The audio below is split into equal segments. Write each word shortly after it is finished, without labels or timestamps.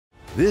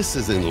This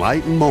is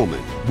Enlightened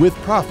Moment with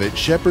Prophet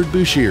Shepherd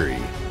Bushiri,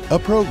 a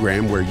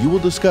program where you will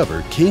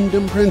discover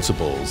kingdom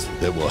principles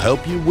that will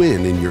help you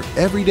win in your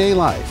everyday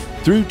life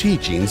through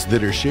teachings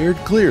that are shared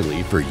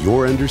clearly for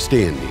your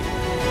understanding.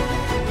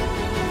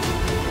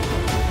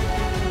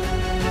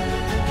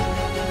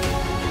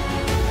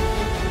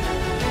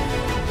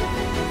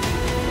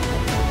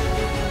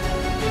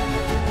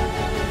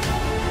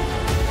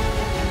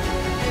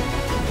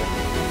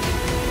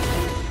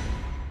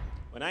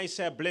 When I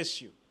say I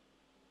bless you,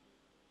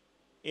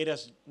 it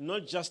does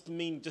not just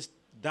mean just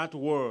that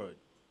word,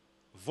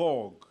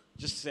 vogue,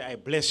 just say I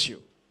bless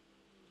you.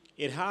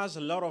 It has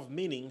a lot of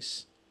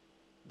meanings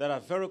that are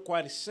very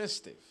quite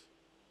sensitive.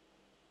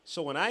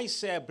 So when I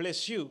say I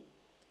bless you,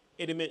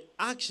 it may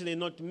actually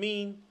not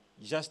mean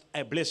just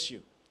I bless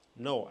you.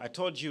 No, I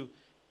told you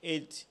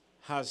it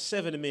has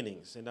 7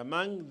 meanings. And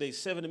among the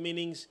 7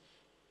 meanings,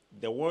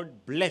 the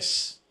word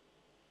bless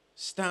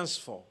stands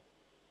for,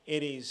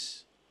 it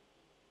is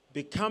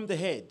become the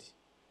head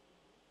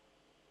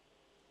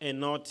and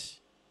not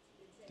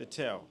the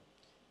tail.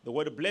 The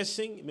word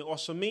blessing may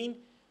also mean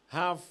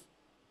have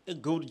a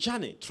good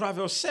journey,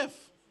 travel safe.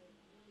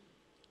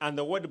 And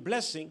the word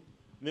blessing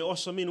may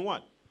also mean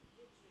what?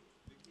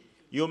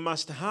 You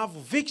must have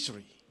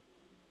victory.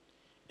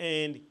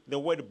 And the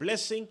word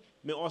blessing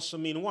may also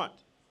mean what?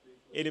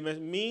 It may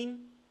mean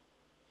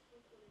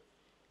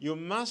you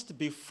must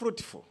be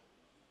fruitful.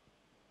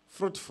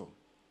 Fruitful.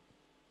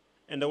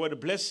 And the word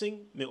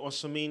blessing may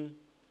also mean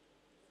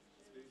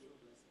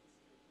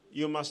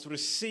you must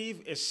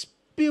receive a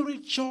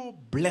spiritual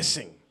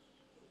blessing.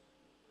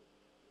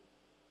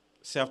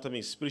 Say after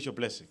me, spiritual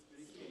blessing.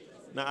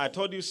 Now, I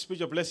told you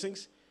spiritual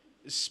blessings.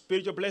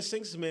 Spiritual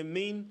blessings may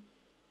mean,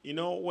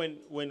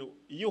 when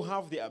you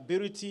have the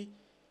ability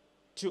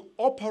to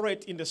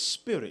operate in the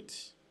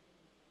spirit.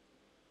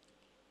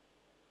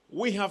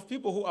 We have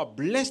people who are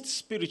blessed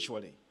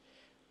spiritually,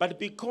 but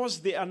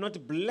because they are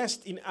not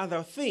blessed in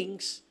other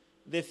things,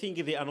 they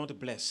think they are not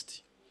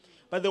blessed.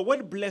 But the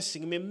word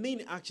blessing may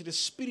mean actually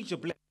spiritual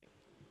blessing.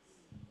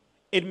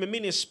 It may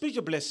mean a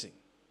spiritual blessing.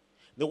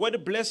 The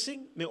word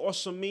blessing may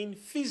also mean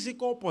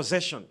physical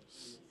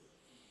possessions.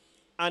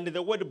 And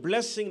the word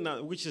blessing,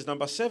 which is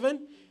number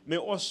 7, may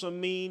also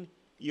mean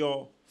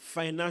your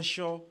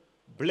financial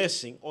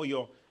blessing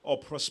or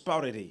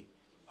prosperity.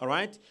 All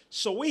right?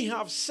 So we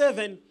have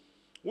 7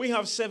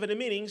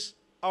 meanings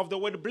of the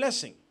word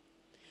blessing.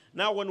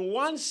 Now, when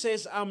one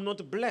says, I'm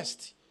not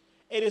blessed,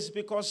 it is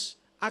because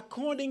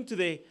according to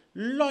the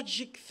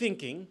logic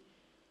thinking,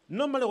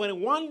 normally when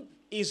one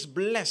is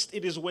blessed,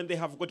 it is when they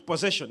have got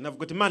possession, they've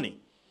got money.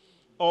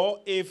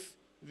 Or if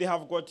they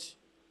have got,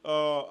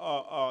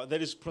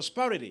 there is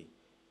prosperity.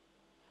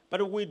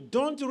 But we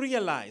don't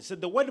realize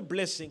that the word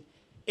blessing,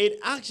 it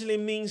actually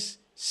means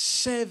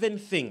 7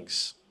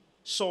 things.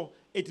 So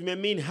it may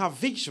mean have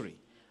victory.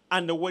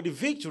 And the word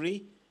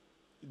victory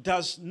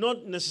does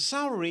not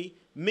necessarily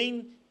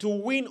mean to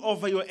win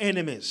over your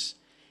enemies.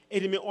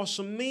 It may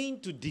also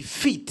mean to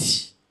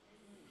defeat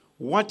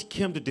what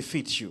came to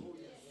defeat you.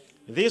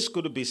 This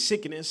could be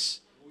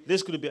sickness.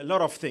 This could be a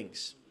lot of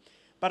things.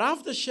 But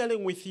after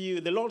sharing with you,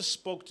 the Lord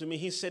spoke to me.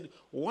 He said,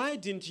 why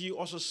didn't you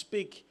also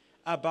speak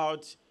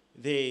about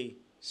the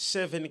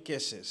 7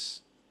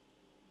 cases?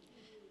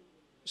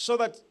 So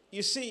that,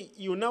 you see,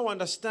 you now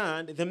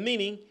understand the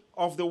meaning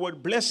of the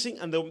word blessing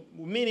and the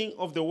meaning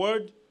of the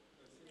word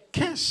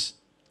curse.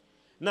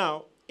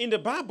 Now, in the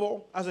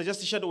Bible, as I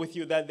just shared with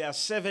you, that there are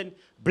 7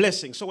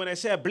 blessings. So when I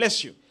say I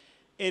bless you,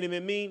 it may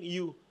mean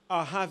you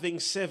are having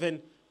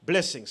 7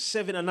 blessings,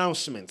 7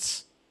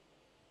 announcements.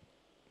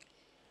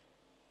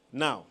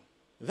 Now,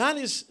 that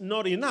is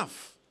not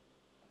enough.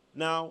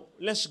 Now,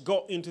 let's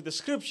go into the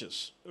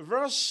scriptures.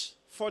 Verse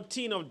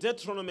 14 of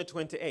Deuteronomy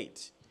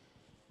 28.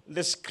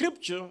 The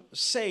scripture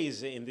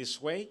says in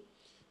this way,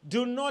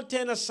 do not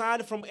turn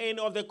aside from any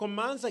of the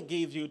commands I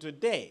gave you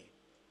today,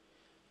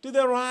 to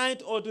the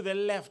right or to the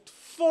left,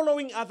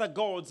 following other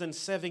gods and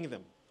serving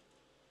them.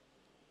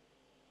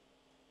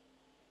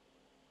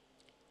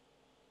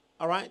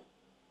 All right?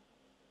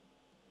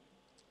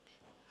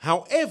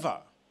 However,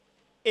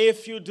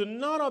 if you do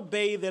not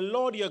obey the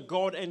Lord your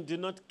God and do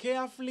not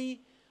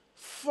carefully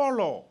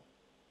follow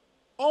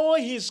all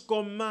his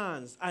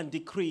commands and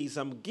decrees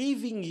I'm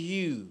giving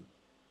you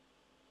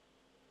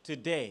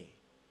today,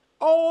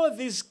 all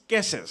these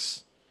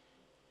cases,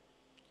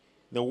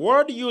 the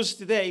word used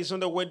today is on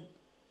the word,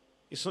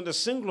 it's on the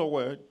singular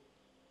word,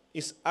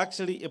 it's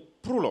actually a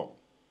plural.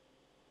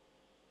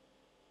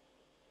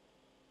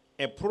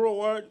 A plural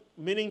word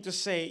meaning to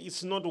say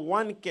it's not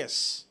one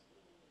case.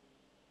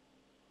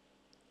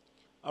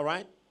 All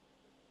right?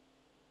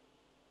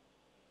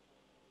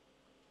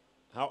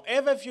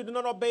 However, if you do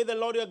not obey the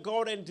Lord your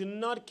God and do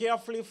not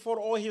carefully follow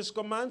all his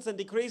commands and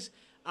decrees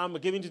I'm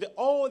giving to you,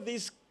 all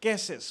these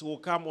cases will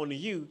come on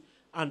you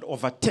and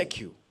overtake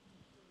you.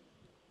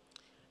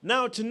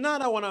 Now,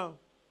 tonight I want to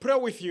pray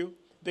with you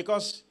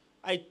because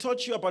I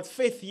taught you about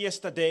faith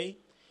yesterday.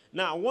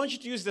 Now, I want you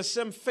to use the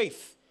same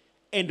faith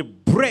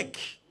and break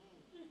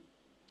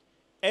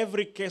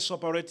every case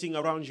operating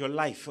around your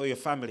life or your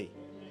family.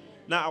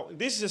 Now,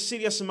 this is a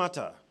serious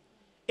matter.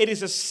 It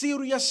is a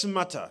serious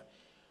matter.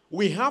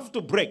 We have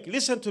to break.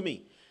 Listen to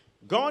me.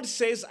 God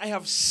says, I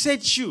have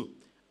set you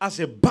as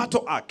a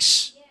battle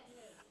axe.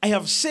 I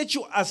have set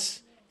you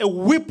as a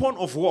weapon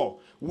of war.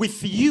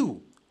 With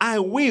you, I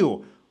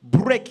will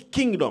break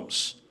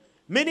kingdoms.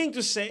 Meaning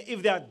to say,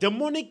 if there are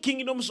demonic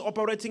kingdoms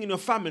operating in your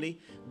family,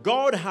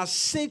 God has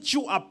set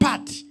you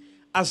apart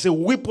as a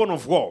weapon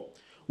of war.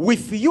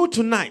 With you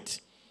tonight,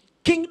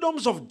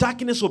 kingdoms of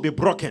darkness will be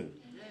broken.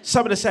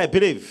 Somebody say, I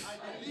believe.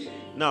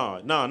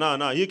 No.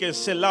 You can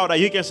say louder.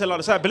 You can say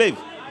louder. Say, I believe.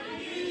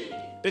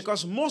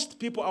 Because most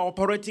people are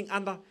operating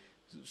under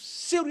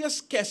serious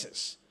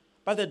cases,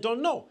 but they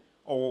don't know.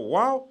 Oh,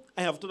 wow,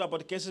 I have told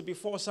about cases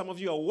before. Some of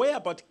you are aware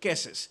about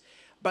cases,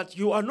 but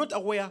you are not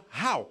aware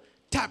how.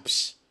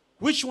 Taps.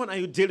 Which one are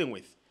you dealing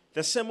with?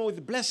 The same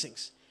with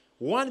blessings.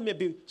 One may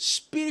be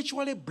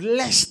spiritually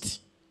blessed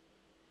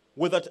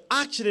without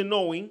actually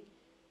knowing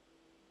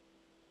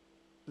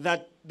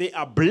that they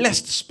are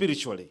blessed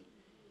spiritually.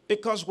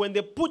 Because when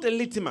they put a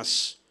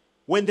litmus,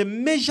 when they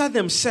measure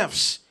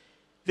themselves,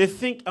 they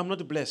think, I'm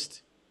not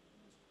blessed.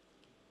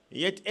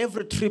 Yet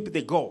every trip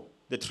they go,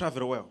 they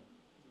travel well.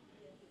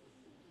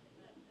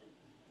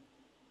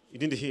 You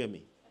didn't hear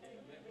me.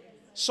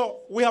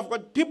 So we have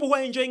got people who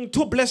are enjoying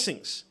two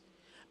blessings.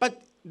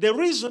 But the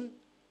reason,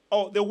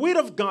 or the will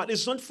of God,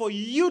 is not for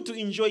you to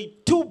enjoy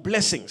two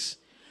blessings.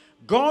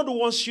 God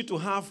wants you to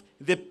have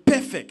the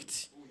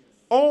perfect,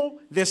 all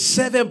the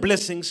 7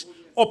 blessings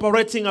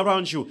operating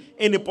around you.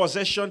 In a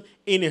possession,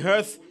 in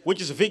health,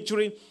 which is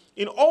victory.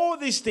 In all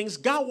these things,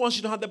 God wants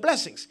you to have the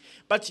blessings.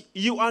 But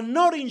you are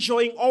not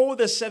enjoying all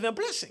the 7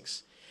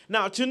 blessings.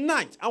 Now,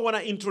 tonight, I want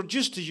to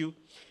introduce to you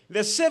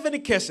the 7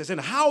 cases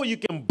and how you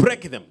can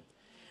break them.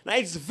 Now,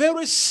 it's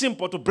very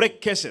simple to break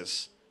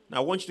cases. Now, I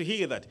want you to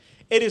hear that.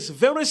 It is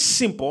very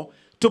simple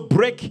to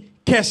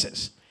break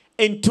cases.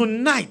 And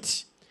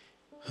tonight,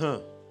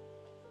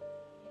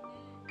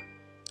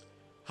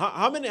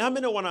 how many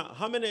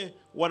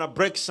wanna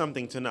break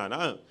something tonight?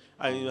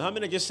 How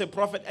many just say,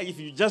 Prophet, if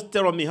you just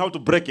tell me how to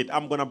break it,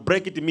 I'm gonna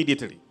break it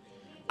immediately.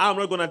 I'm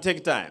not gonna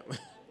take time.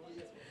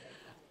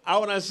 I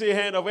wanna see a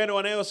hand of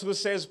anyone else who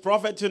says,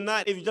 Prophet,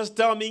 tonight, if you just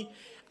tell me,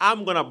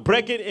 I'm gonna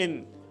break it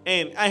and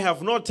I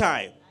have no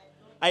time.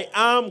 I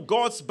am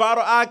God's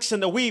battle axe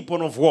and the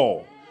weapon of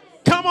war.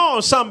 Come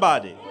on,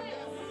 somebody.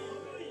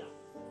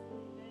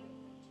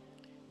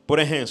 Put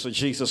a hands on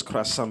Jesus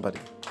Christ, somebody.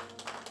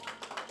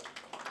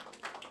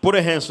 Put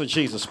a hands on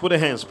Jesus. Put a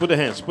hands.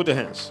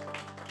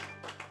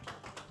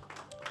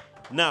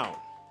 Now,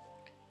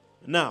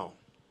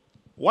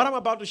 what I'm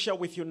about to share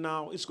with you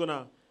now is going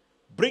to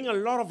bring a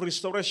lot of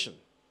restoration.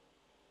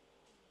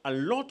 A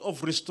lot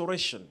of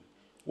restoration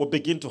will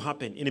begin to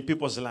happen in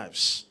people's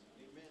lives.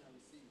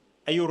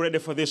 Are you ready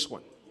for this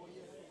one?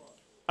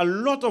 A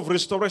lot of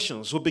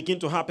restorations will begin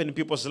to happen in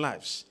people's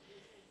lives.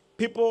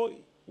 People,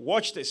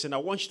 watch this, and I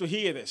want you to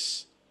hear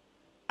this.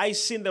 I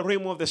see in the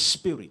realm of the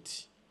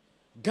Spirit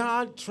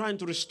God trying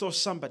to restore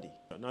somebody.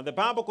 Now the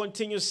Bible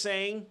continues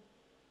saying,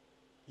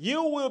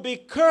 you will be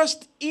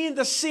cursed in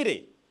the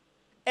city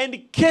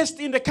and cursed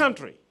in the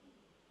country.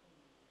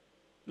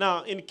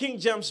 Now in King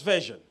James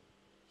Version,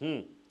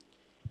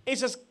 it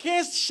says,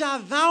 cursed shall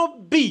thou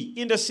be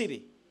in the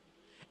city,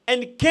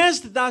 and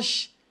cursed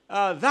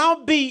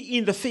thou be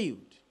in the field.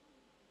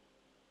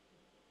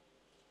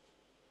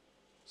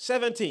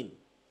 17.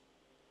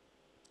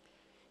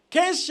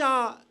 Cursed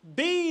shall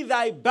be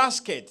thy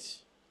basket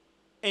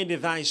and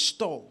thy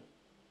store.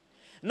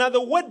 Now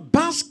the word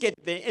basket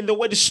there and the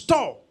word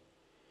store,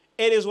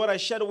 it is what I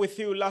shared with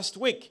you last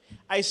week.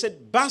 I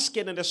said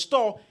basket and the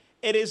store,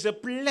 it is a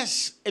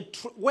place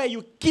where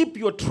you keep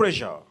your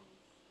treasure.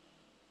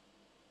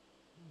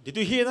 Did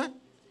you hear that?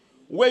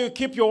 Where you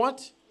keep your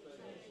what?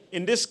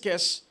 In this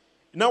case,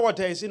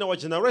 nowadays, in our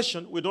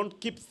generation, we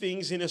don't keep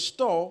things in a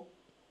store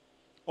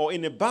or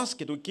in a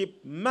basket. We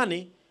keep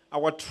money.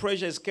 Our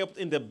treasure is kept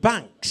in the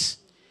banks.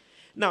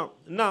 Now,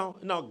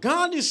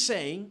 God is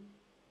saying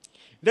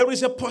there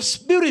is a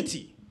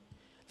possibility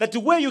that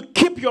where you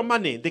keep your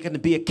money, there can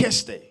be a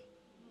curse there.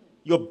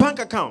 Your bank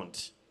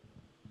account.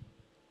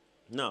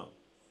 Now,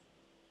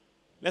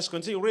 let's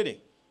continue reading.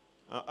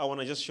 I want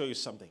to just show you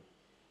something.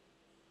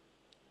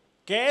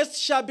 Cursed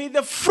shall be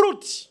the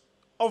fruit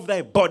of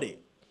thy body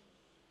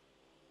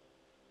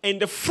and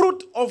the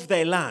fruit of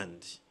thy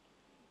land,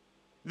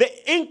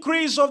 the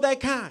increase of thy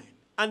kind,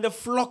 and the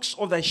flocks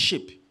of thy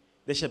sheep,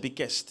 they shall be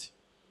cursed.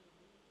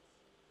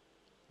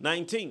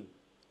 19.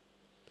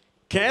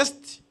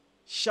 Cursed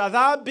shall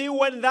thou be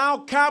when thou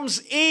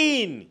comes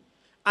in,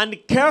 and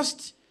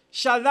cursed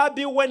shall thou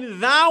be when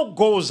thou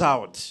goes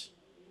out.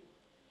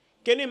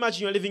 Can you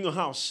imagine you're leaving your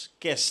house?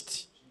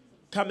 Cursed.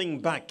 Coming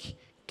back,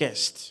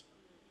 cursed.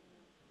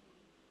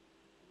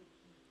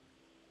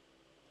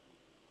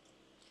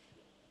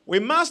 We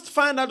must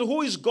find out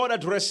who is God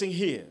addressing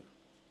here.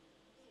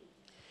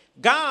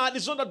 God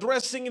is not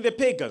addressing the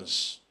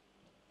pagans.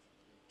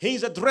 He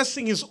is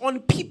addressing his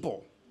own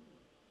people.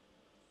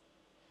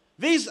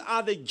 These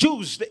are the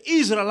Jews, the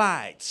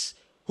Israelites,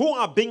 who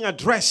are being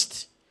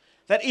addressed.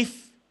 That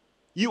if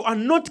you are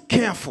not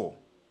careful,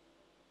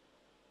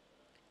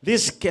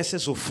 these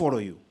curses will follow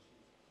you.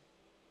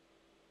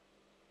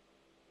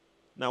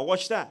 Now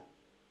watch that.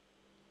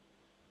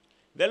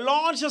 The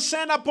Lord shall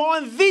send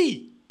upon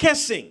thee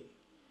cursing,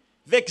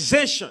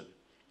 vexation,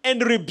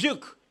 and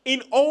rebuke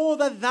in all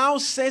that thou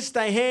setst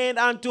thy hand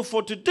unto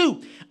for to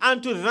do,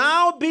 until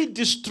thou be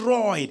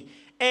destroyed,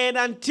 and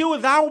until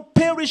thou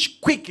perish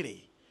quickly,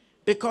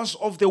 because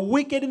of the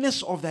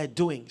wickedness of thy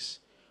doings,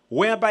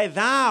 whereby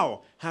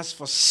thou hast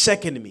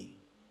forsaken me.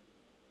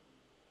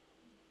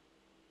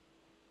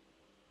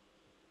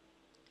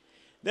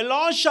 The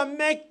Lord shall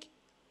make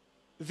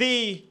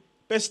the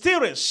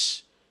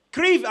pestilence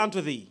cleave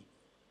unto thee,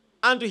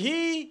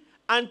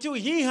 until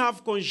he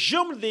have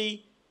consumed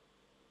thee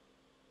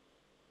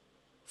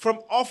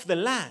from off the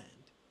land,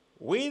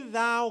 wilt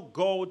thou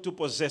go to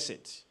possess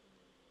it.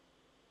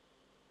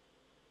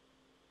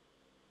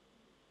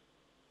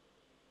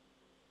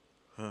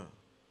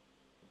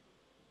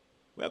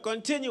 We're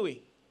continuing.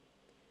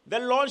 The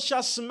Lord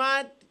shall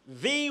smite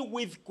thee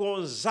with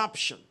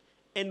consumption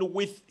and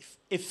with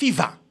a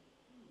fever.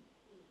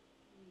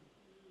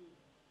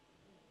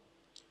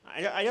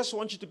 I just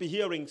want you to be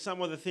hearing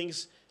some of the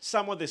things,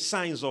 some of the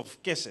signs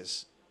of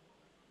cases.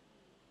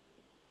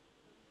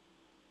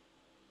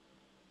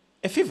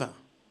 A fever.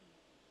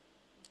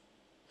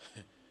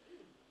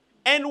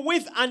 And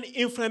with an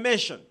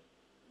inflammation.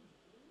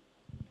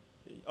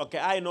 Okay,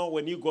 I know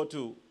when you go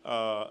to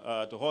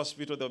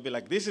hospital, they'll be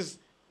like, this is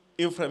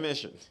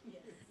inflammation.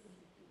 Yes.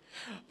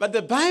 But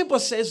the Bible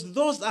says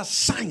those are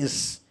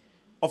signs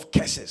of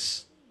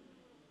cases.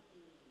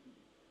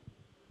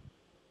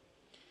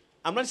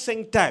 I'm not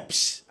saying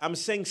types. I'm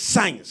saying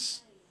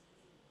signs.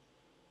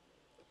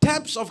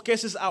 Types of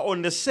cases are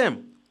on the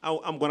same.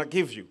 I'm going to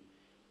give you.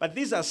 But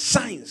these are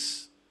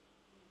signs.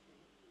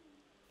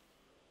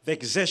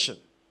 Vexation.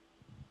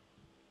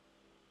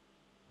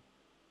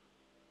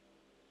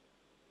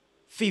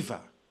 Fever.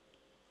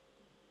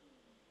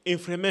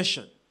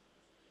 Inflammation.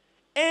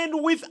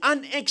 And with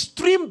an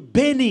extreme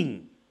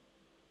burning.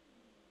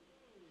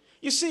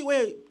 You see,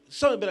 where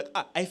someone will be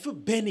like, I feel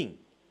burning.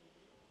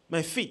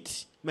 My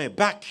feet, my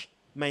back,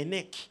 my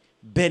neck,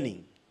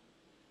 burning.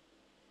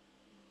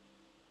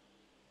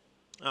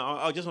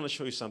 I just want to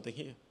show you something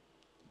here.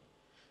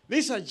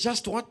 These are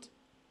just what?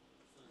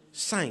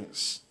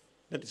 Signs.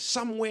 That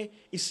somewhere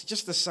it's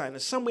just a sign.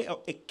 Somewhere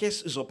a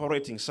case is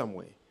operating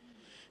somewhere.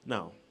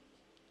 Now.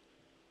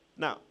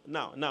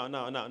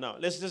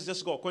 Let's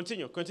just go.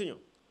 Continue.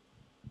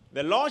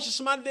 The Lord shall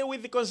smite thee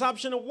with the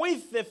consumption,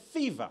 with the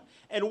fever,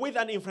 and with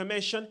an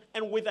inflammation,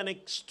 and with an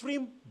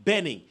extreme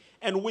burning,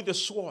 and with the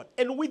sword,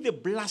 and with the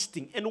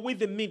blasting, and with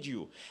the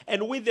mildew,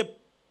 and with the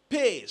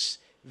pace.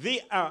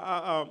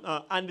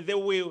 And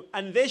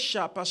they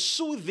shall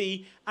pursue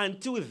thee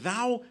until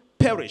thou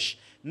perish.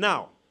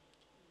 Now,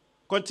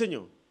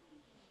 continue.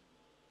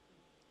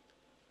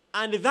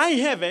 And thy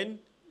heaven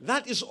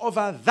that is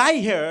over thy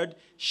head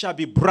shall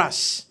be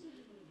brass,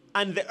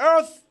 and the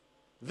earth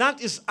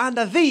that is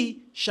under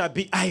thee shall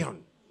be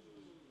iron.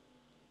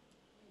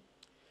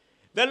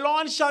 The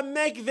Lord shall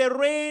make the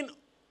rain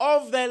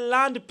of the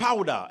land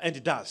powder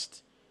and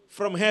dust.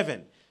 From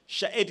heaven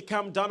shall it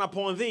come down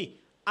upon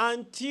thee,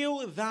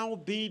 until thou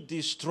be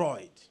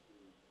destroyed.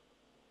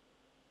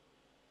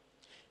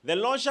 The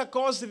Lord shall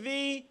cause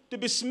thee to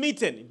be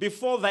smitten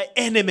before thy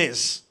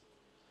enemies.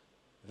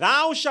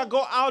 Thou shalt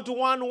go out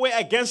one way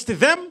against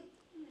them,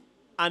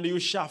 and you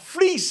shall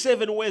flee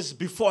 7 ways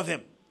before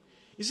them.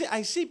 You see,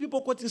 I see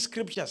people quoting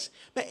scriptures.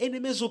 My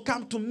enemies will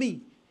come to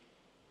me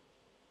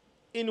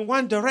in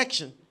one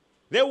direction.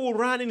 They will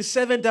run in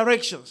 7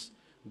 directions.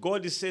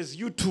 God says,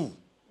 you too.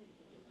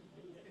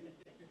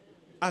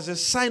 As a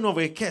sign of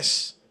a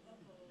curse.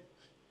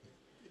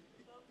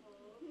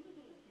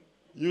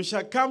 You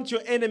shall come to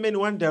your enemy in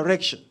one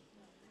direction,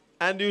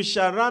 and you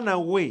shall run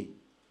away.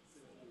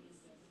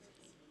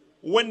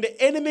 When the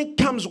enemy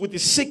comes with the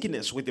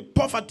sickness, with the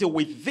poverty,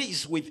 with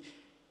this,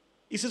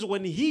 he says,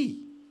 when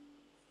he,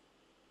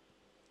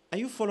 are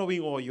you following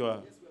or you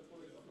are?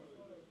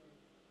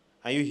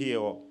 Are you here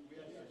or?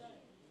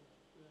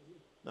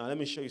 Now let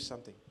me show you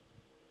something.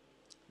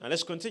 Now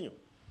let's continue.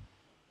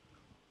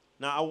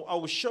 Now I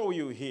will show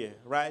you here,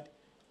 right?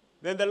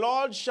 Then the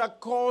Lord shall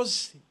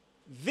cause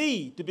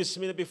thee to be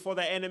smitten before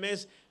thy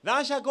enemies.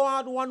 Thou shalt go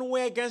out one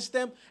way against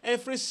them, and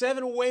flee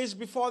 7 ways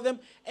before them,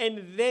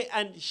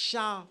 and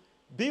shall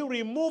be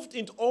removed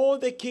into all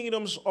the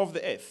kingdoms of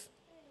the earth.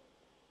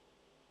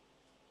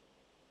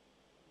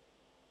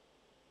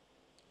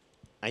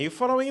 Are you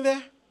following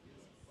there?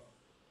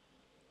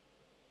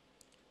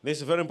 This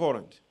is very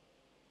important.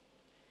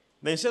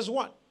 Then it says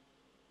what?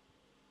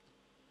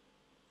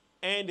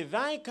 And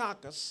thy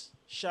carcass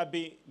shall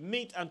be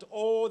meat unto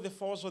all the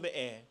fowls of the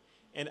air,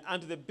 and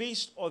unto the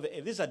beasts of the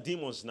air. These are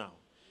demons now.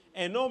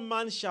 And no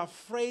man shall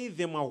fray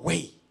them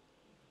away.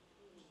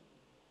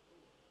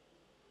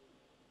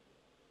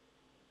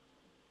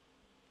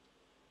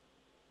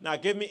 Now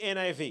give me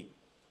NIV.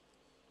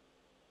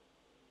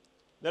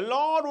 The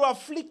Lord will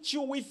afflict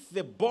you with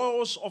the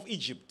boils of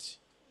Egypt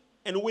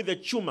and with the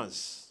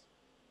tumors,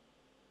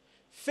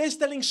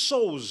 festering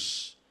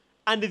sores,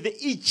 and the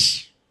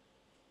itch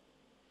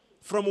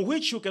from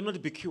which you cannot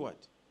be cured.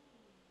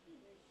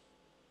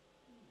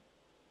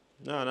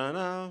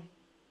 No.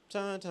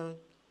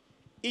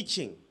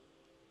 Itching,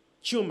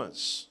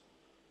 tumors.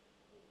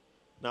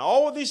 Now,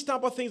 all these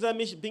type of things are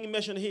being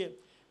mentioned here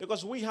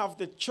because we have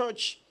the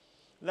church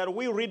that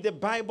we read the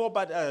Bible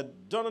but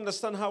don't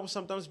understand how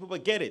sometimes people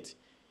get it.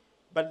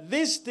 But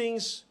these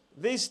things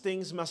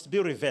must be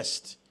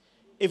reversed.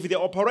 If they're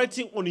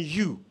operating on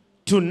you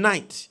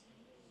tonight,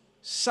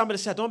 somebody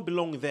say, I don't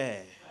belong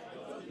there.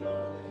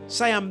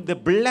 Say, I am the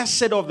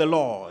blessed of the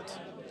Lord.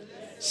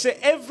 Say,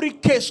 every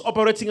case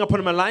operating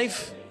upon my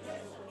life,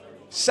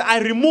 say, I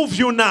remove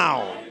you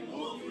now.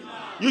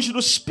 You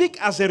should speak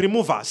as a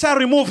remover. Say, I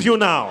remove you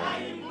now.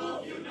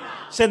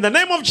 Say, in the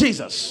name of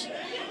Jesus.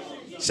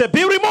 Say,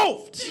 be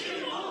removed.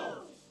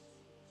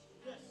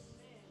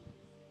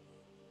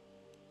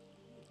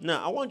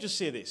 Now, I want you to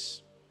say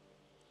this.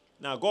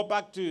 Now, go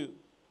back to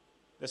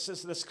the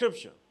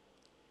scripture.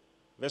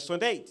 Verse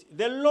 28.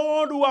 The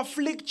Lord will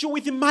afflict you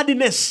with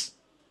madness.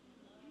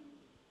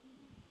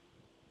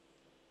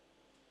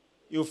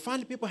 You'll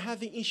find people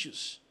having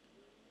issues.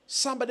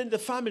 Somebody in the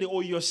family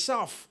or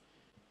yourself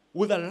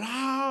with a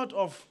lot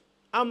of,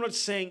 I'm not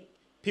saying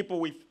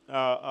people with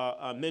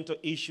mental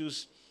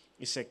issues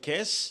is a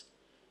case,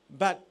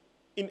 but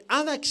in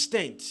other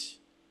extent,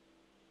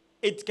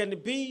 it can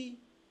be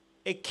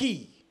a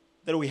key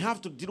that we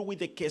have to deal with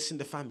the case in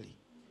the family.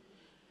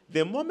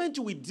 The moment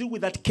we deal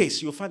with that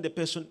case, you'll find the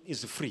person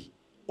is free.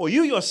 Or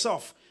you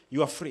yourself,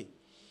 you are free.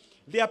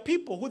 There are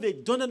people who they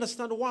don't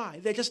understand why.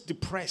 They're just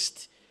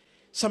depressed.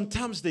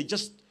 Sometimes they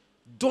just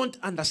don't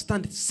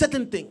understand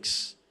certain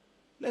things.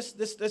 Let's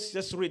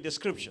just read the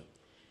scripture.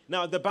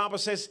 Now, the Bible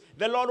says,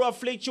 the Lord will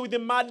afflict you with the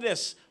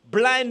madness,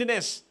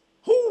 blindness.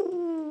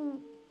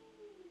 Whoo!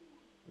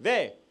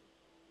 There.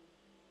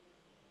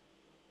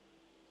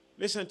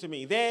 Listen to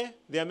me. There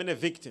are many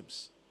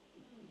victims.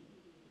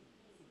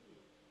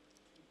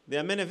 There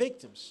are many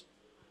victims.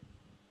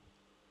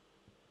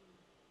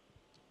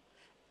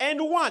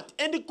 And what?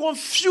 And the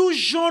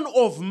confusion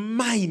of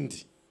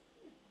mind.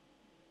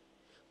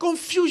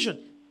 Confusion.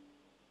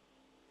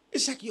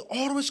 It's like you're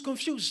always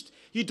confused.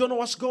 You don't know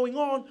what's going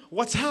on,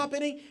 what's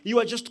happening. You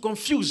are just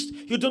confused.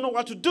 You don't know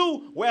what to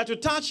do, where to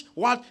touch,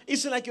 what.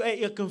 It's like you're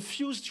a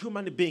confused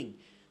human being.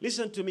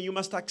 Listen to me. You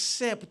must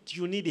accept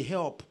you need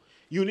help.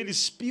 You need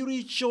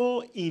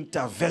spiritual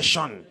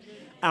intervention.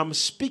 I'm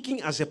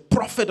speaking as a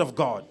prophet of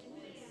God.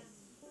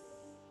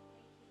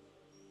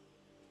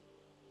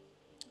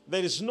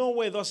 There is no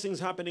way those things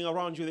happening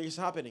around you that is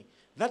happening.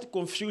 That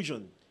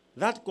confusion,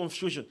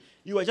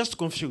 you are just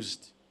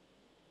confused.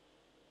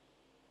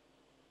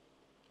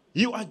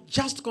 You are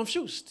just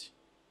confused.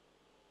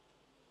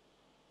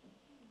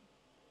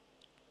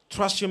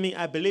 Trust you me,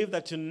 I believe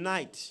that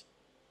tonight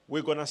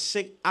we're going to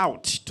say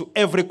out to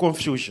every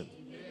confusion.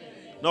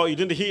 Amen. No, you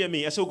didn't hear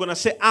me. I said we're going to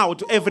say out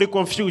to every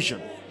confusion.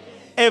 Amen.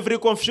 Every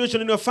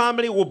confusion in your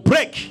family will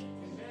break.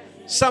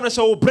 Amen. Somebody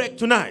say will break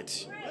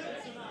tonight.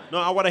 No,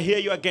 I want to hear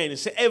you again.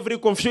 Say every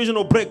confusion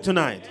will break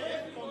tonight.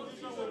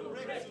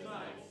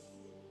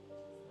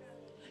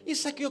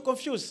 It's like you're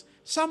confused.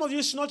 Some of you,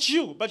 it's not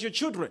you, but your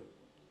children.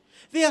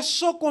 They are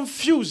so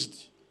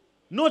confused.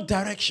 No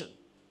direction.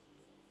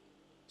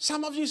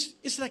 Some of you,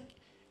 it's like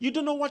you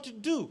don't know what to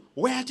do,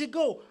 where to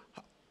go.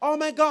 Oh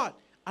my God.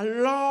 A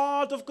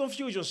lot of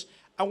confusions.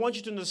 I want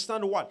you to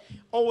understand what?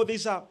 All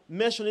these are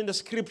mentioned in the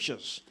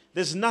scriptures.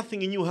 There's nothing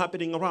new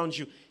happening around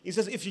you. It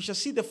says, if you shall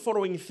see the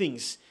following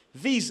things,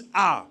 these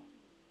are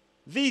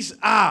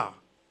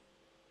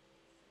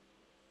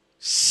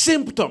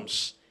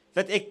symptoms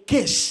that a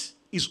case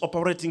is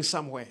operating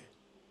somewhere.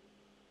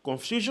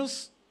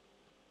 Confusions,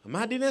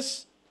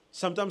 madness,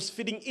 sometimes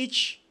feeding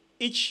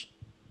itch,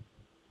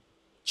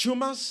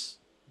 tumors,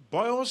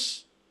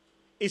 boils.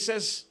 It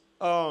says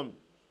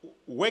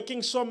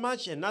working so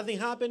much and nothing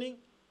happening.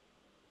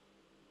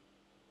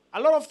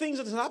 A lot of things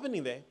that is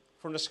happening there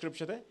from the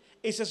scripture there.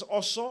 It says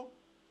also,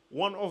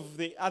 one of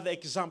the other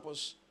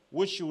examples,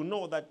 which you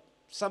know that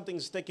something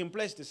is taking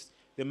place,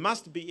 there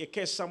must be a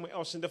case somewhere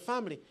else in the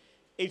family.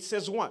 It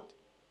says what?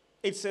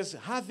 It says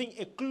having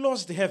a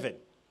closed heaven.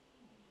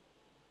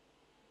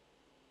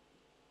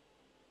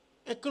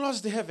 A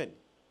closed heaven.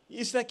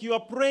 It's like you are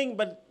praying,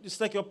 but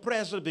it's like your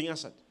prayers are being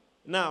answered.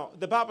 Now,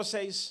 the Bible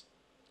says,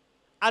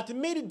 at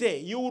midday,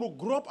 you will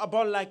grope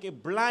about like a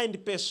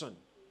blind person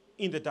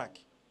in the dark.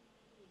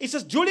 It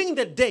says during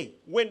the day,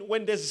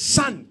 when there's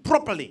sun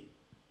properly,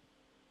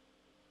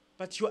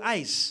 but your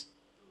eyes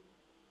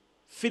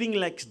feeling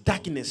like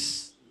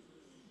darkness.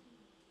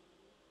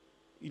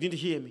 You didn't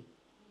hear me.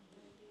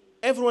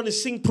 Everyone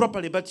is seeing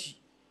properly, but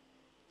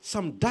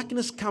some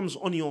darkness comes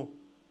on you.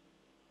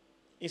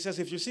 It says,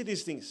 if you see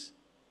these things,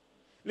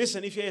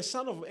 listen, if you're a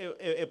son of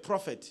a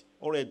prophet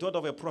or a daughter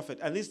of a prophet,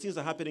 and these things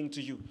are happening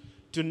to you,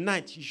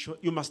 tonight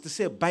you must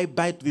say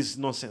bye-bye to this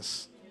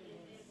nonsense.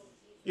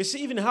 You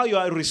see, even how you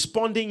are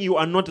responding, you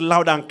are not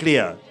loud and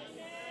clear.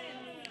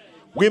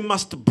 We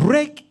must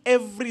break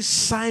every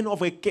sign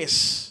of a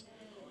curse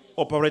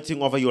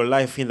operating over your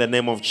life in the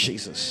name of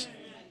Jesus.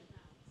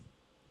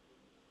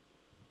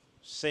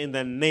 Say in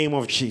the name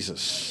of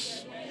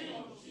Jesus.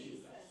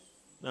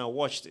 Now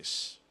watch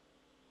this.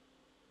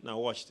 Now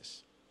watch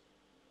this.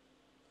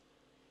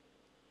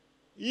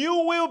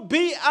 You will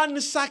be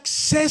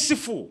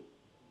unsuccessful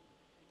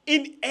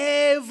in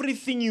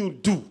everything you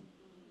do.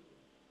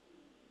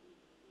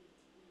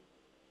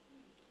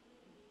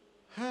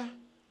 Huh?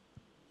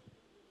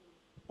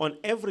 On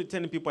every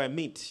 10 people I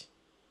meet,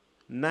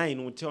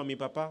 9 will tell me,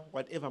 Papa,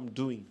 whatever I'm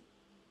doing,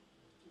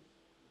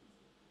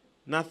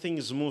 nothing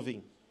is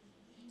moving.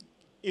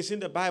 It's in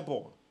the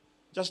Bible.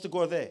 Just to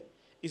go there.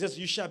 It says,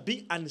 you shall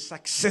be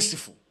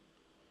unsuccessful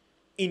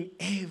in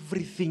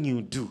everything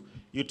you do.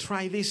 You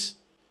try this,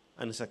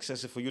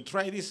 unsuccessful. You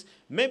try this,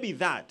 maybe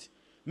that.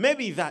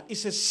 Maybe that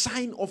is a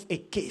sign of a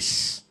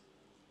case.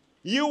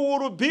 You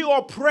will be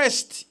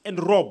oppressed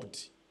and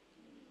robbed.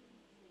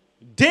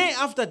 Day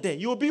after day,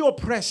 you will be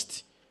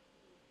oppressed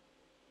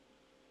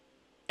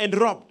and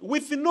robbed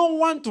with no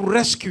one to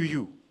rescue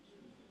you.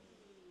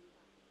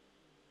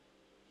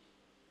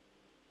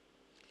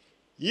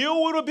 You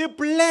will be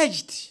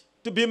pledged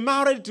to be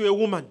married to a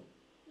woman,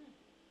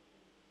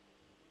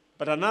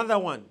 but another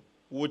one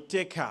would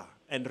take her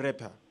and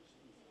rape her.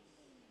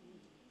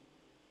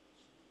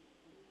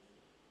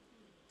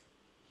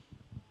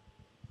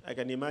 I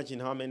can imagine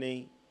how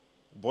many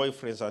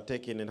boyfriends are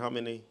taken and how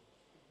many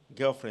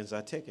girlfriends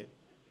are taken.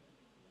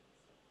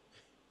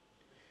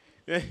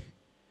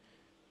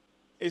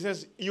 It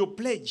says, you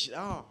pledge,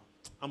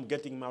 I'm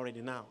getting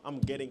married now.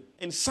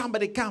 And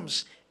somebody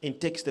comes and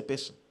takes the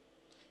person.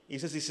 It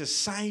says it's a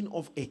sign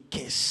of a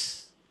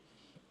curse.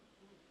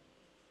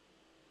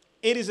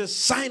 It is a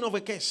sign of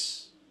a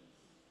curse.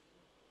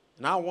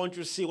 And I want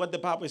you to see what the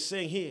Bible is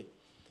saying here.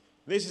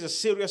 This is a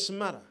serious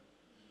matter.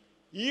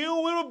 You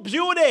will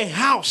build a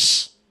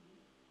house,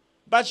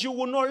 but you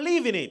will not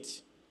live in it.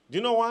 Do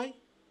you know why?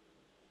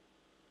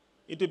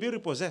 It will be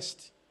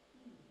repossessed.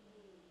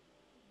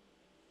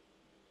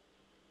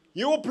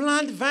 You will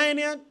plant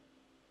vineyard,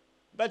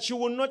 but you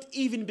will not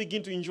even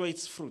begin to enjoy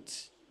its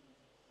fruit.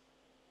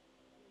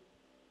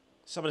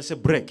 Somebody say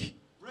break.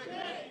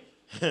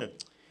 Break.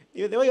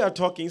 The way you are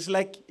talking,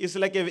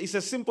 it's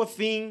a simple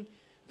thing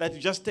that you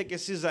just take a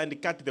scissor and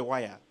cut the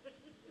wire.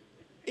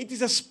 It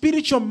is a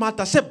spiritual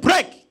matter. Say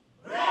break.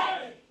 Break.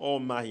 Oh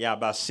my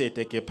yaba say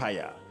take a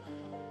paya.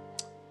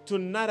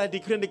 Tonight I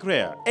decree and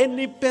declare,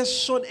 any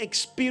person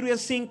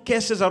experiencing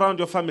cases around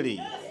your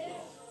family,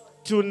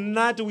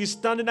 tonight we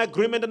stand in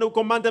agreement and we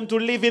command them to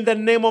live in the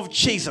name of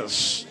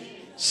Jesus.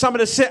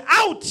 Somebody say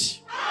out.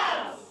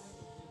 Out.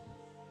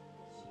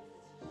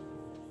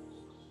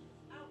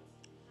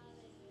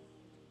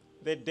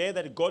 The day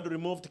that God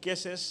removed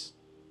cases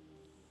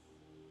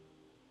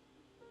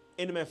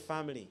in my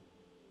family,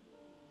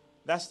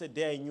 that's the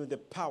day I knew the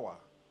power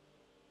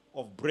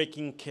of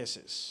breaking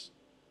cases.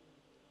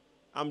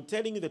 I'm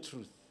telling you the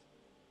truth.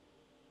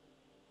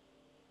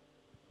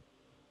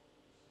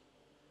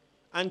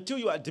 Until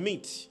you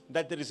admit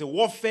that there is a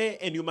warfare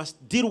and you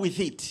must deal with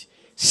it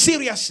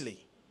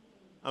seriously,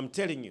 I'm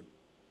telling you.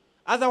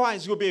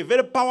 Otherwise, you'll be a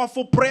very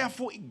powerful,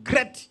 prayerful,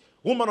 great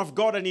woman of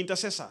God and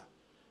intercessor,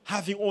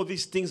 having all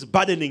these things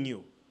burdening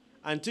you.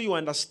 Until you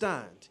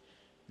understand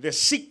the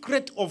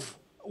secret of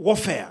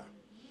warfare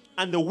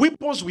and the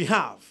weapons we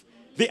have,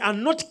 they are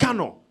not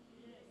carnal.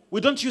 We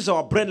don't use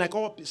our brain like,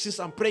 oh, since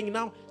I'm praying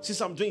now, since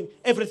I'm doing,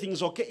 everything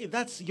is okay.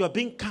 You're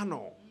being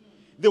carnal.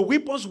 The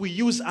weapons we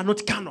use are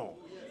not carnal.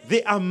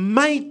 They are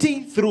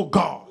mighty through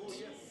God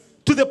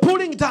to the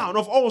pulling down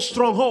of all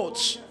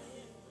strongholds,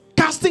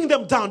 casting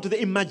them down to the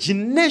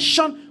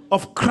imagination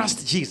of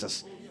Christ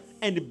Jesus,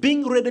 and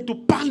being ready to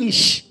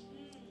punish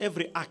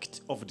every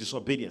act of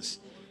disobedience.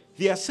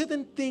 There are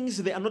certain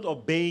things they are not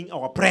obeying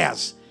our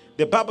prayers.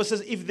 The Bible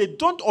says if they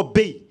don't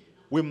obey,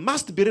 we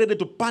must be ready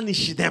to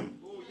punish them.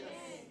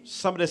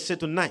 Somebody say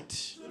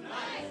tonight,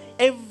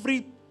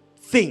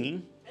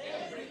 everything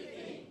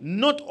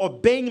not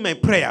obeying my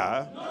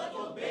prayer,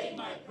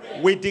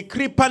 we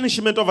decree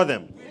punishment over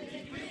them.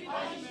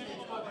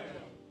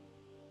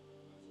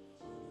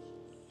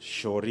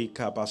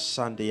 Shorika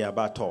basande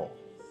yabato.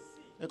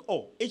 Like,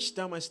 oh, each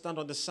time I stand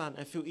on the sun,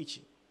 I feel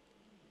itching.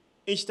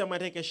 Each time I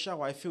take a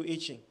shower, I feel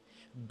itching.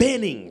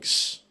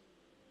 Burnings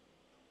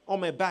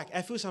on my back.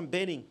 I feel some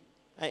burning.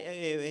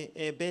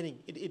 Burning.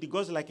 It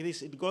goes like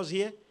this. It goes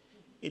here.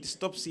 It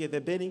stops here.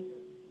 The burning.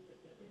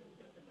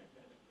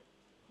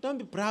 Don't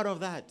be proud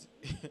of that.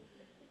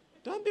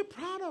 Don't be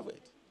proud of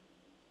it.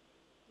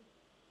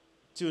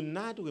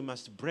 Tonight we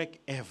must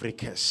break every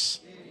curse.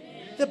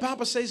 The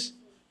Bible says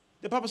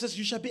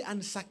you shall be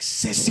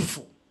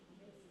unsuccessful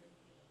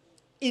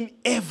in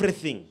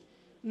everything.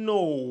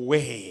 No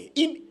way.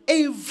 In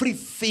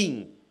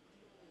everything.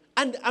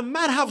 And I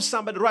might have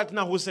somebody right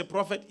now who say,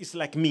 prophet, it's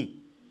like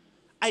me.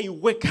 I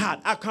work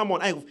hard. Come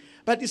on.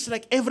 But it's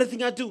like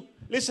everything I do.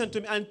 Listen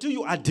to me. Until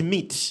you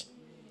admit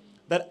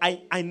that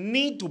I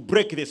need to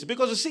break this.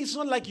 Because you see, it's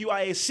not like you are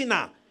a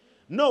sinner.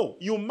 No,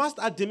 you must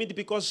admit,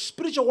 because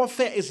spiritual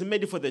warfare is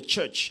made for the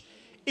church.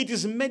 It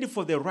is made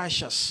for the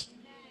righteous.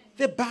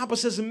 The Bible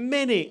says,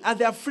 many are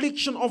the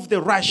affliction of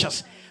the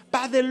righteous,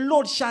 but the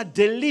Lord shall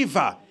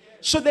deliver.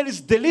 So there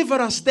is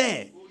deliverance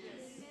there.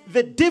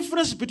 The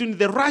difference between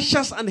the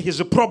righteous and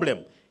his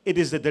problem, it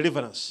is the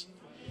deliverance.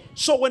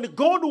 So when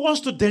God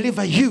wants to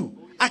deliver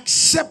you,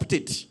 accept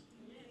it.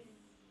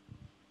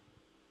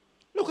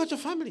 Look at your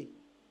family.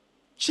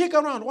 Check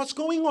around. What's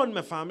going on in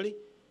my family?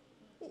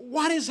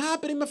 What is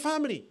happening in my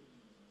family?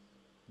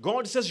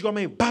 God says, you are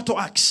my battle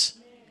axe.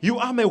 You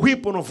are my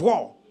weapon of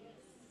war.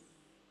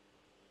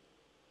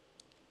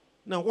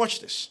 Now watch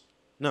this.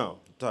 Now,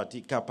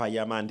 Tati Kapa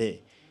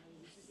Yamande.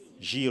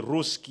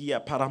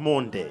 Jiruskia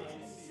Paramonde.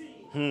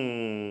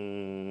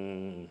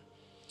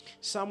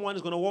 Someone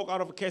is going to walk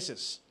out of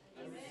cases.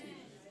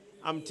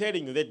 I'm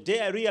telling you, the day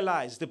I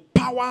realized the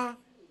power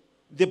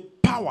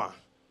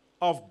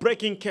of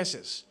breaking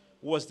cases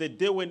was the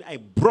day when I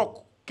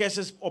broke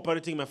cases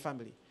operating in my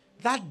family.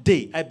 That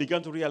day, I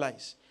began to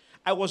realize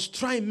I was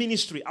trying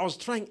ministry. I was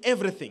trying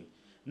everything.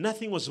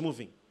 Nothing was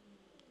moving.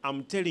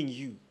 I'm telling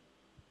you,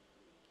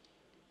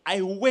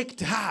 I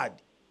worked hard.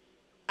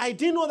 I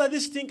didn't know that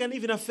this thing can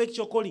even affect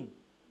your calling.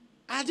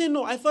 I didn't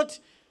know. I thought,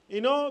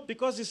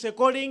 because it's a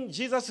calling,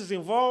 Jesus is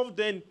involved,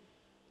 then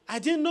I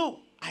didn't know.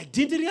 I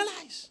didn't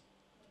realize.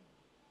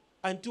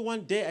 Until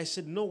one day I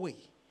said, no way.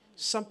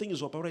 Something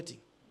is operating.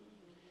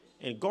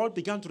 And God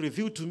began to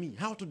reveal to me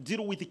how to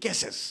deal with the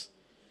cases.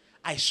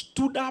 I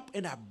stood up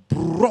and I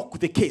broke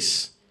the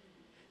case.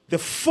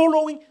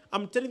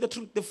 I'm telling the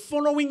truth, the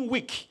following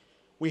week,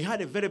 we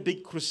had a very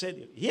big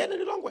crusade here in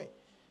Lilongwe.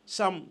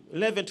 Some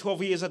 11,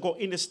 12 years ago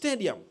in the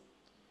stadium.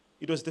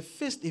 It was the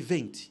first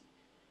event.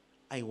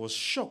 I was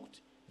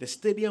shocked. The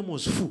stadium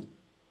was full.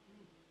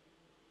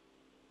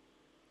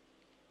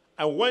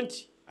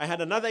 I had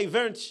another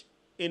event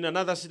in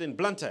another city in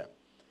Blantyre.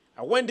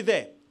 I went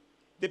there.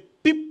 The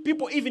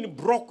people even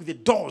broke the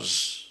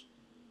doors.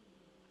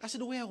 I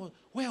said, where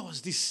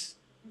was this?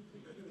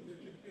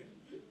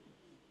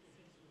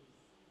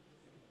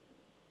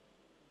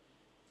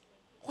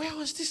 Where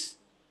was this?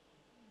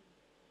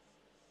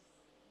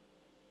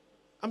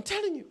 I'm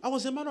telling you, I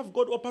was a man of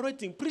God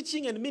operating,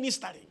 preaching and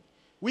ministering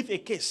with a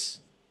case.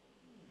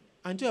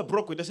 Until I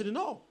broke it, I said,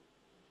 no.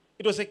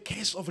 It was a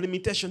case of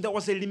limitation. There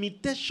was a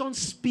limitation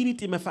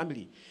spirit in my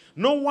family.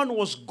 No one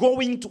was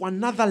going to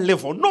another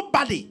level.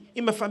 Nobody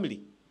in my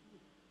family.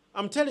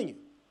 I'm telling you.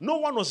 No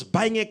one was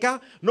buying a car.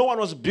 No one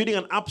was building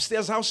an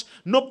upstairs house.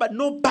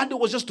 Nobody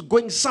was just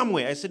going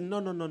somewhere. I said, no.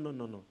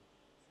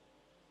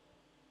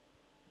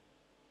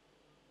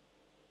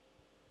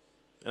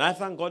 And I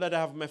thank God that I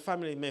have my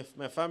family,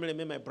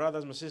 my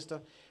brothers, my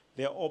sister,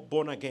 they are all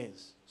born again.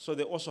 So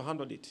they also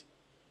handled it.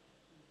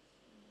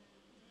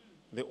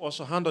 They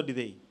also handled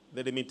the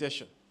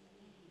limitation.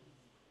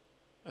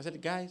 I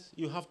said, guys,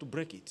 you have to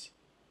break it.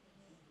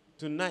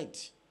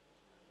 Tonight,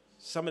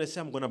 somebody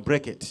say, I'm going to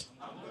break it.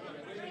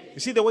 You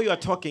see the way you are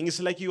talking,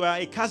 it's like you are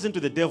a cousin to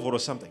the devil or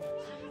something.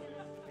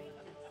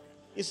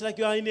 It's like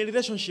you are in a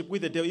relationship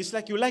with the devil. It's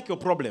like you like your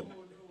problem.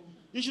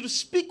 You should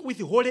speak with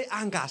holy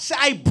anger. Say,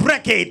 I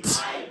break it.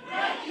 I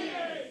break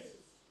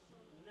it.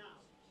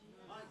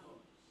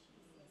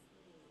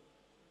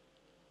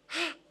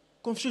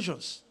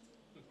 Confusions.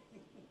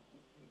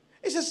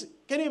 It says,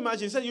 can you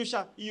imagine? It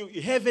says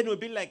heaven will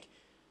be like,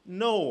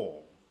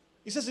 no.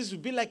 It says it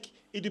will be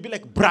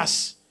like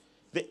brass.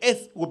 The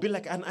earth will be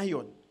like an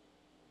iron.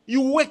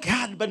 You work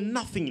hard, but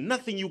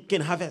nothing you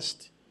can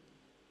harvest.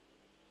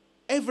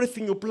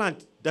 Everything you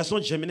plant does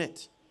not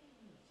germinate.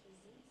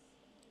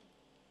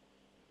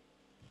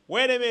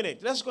 Wait a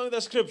minute. Let's go to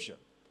the scripture.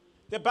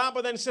 The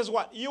Bible then says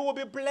what? You will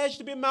be pledged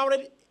to be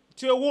married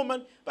to a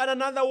woman, but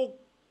another will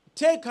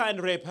take her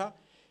and rape her.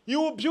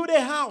 You will build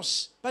a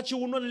house, but you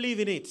will not live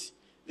in it.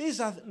 These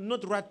are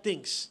not right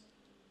things.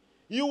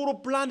 You will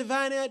plant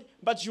vineyard,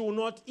 but you will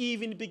not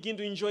even begin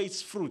to enjoy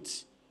its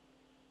fruit.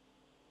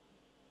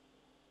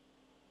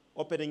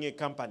 Opening a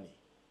company,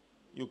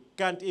 you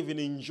can't even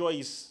enjoy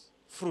its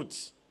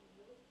fruit.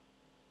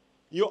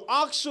 Your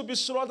ox will be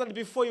slaughtered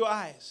before your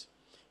eyes,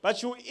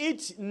 but you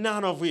eat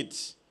none of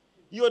it.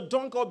 Your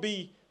donkey will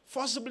be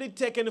forcibly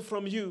taken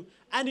from you,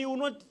 and you will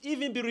not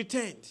even be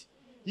returned.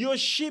 Your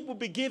sheep will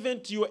be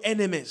given to your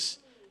enemies,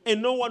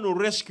 and no one will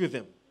rescue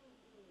them.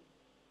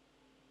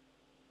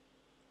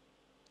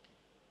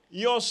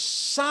 Your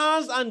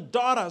sons and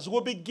daughters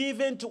will be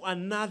given to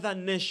another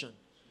nation,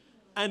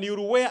 and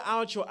you'll wear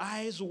out your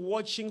eyes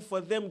watching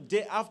for them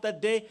day after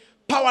day,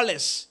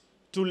 powerless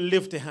to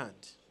lift a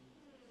hand.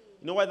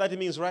 You know what that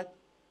means, right?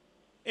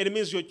 It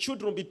means your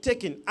children will be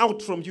taken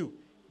out from you,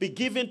 be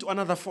given to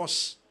another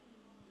force.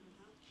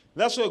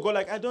 That's why you go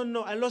like, I don't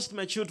know, I lost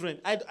my children.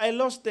 I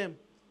lost them.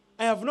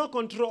 I have no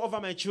control over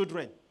my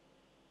children.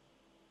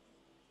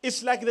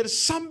 It's like there's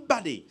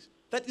somebody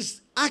that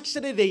is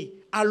actually they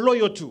are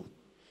loyal to.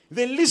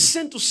 They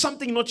listen to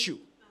something, not you.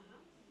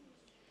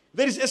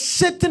 There is a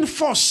certain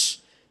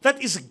force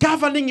that is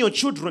governing your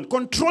children,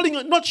 controlling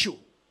it, not you.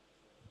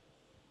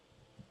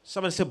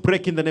 Someone say,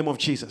 break in the name of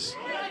Jesus.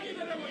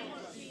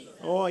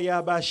 Oh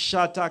ya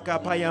bashata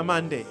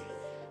kapayamande.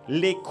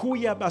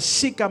 Lekuya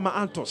basika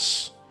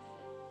maantos.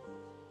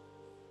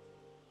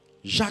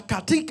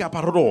 Jakatika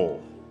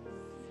pardo.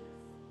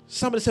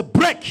 Somebody say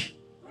break.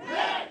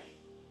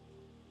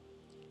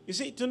 You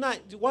see,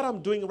 tonight, what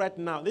I'm doing right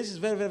now, this is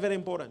very, very, very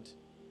important.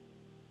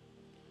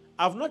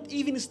 I've not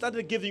even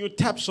started giving you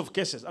types of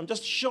cases. I'm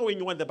just showing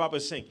you what the Bible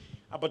is saying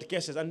about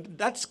cases. And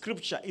that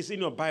scripture is in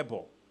your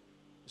Bible.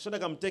 It's not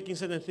like I'm taking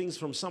certain things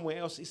from somewhere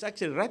else. It's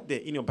actually right there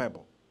in your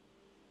Bible.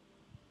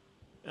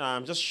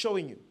 I'm just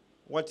showing you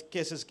what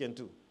cases can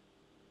do.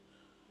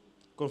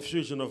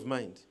 Confusion of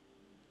mind.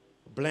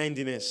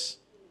 Blindness.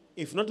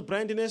 If not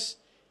blindness,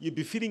 you'll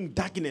be feeling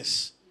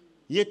darkness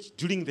yet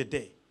during the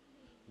day.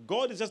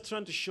 God is just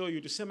trying to show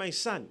you, to say, my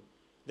son,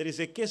 there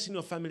is a case in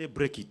your family,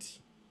 break it.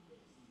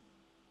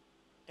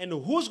 And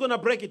who's going to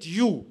break it?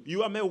 You.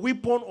 You are my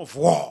weapon of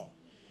war.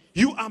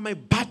 You are my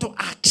battle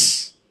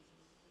axe.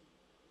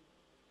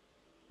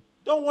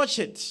 Don't watch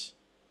it.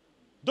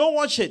 Don't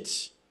watch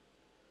it.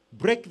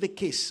 Break the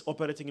case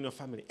operating in your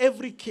family.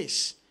 Every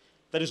case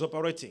that is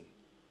operating.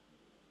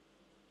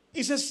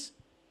 It says,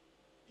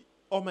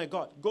 oh my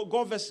God,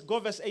 go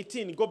verse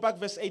 18. Go back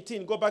verse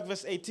 18. Go back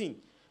verse 18.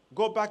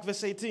 Go back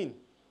verse 18.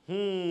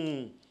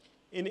 In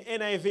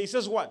NIV, it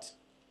says what?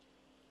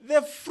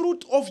 The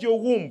fruit of your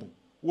womb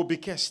will be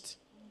cursed.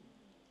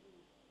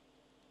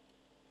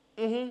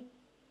 And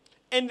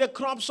the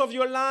crops of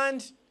your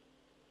land,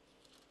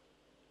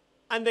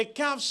 and the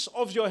calves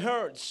of your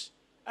herds,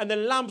 and the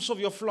lambs of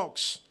your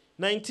flocks.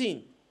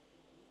 19.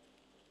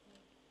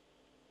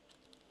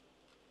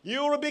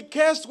 You will be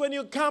cursed when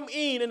you come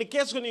in, and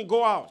cursed when you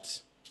go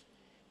out.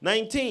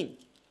 19.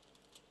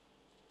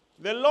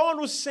 The Lord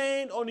will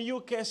send on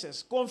you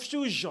curses,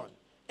 confusion,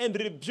 and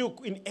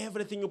rebuke in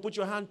everything you put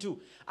your hand to,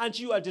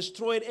 until you are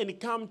destroyed and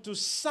come to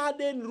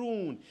sudden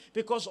ruin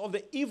because of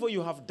the evil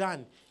you have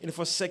done in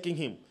forsaking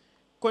him.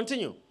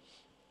 Continue.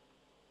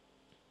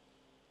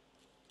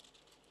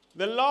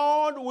 The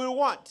Lord will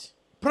what?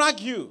 Plague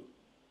you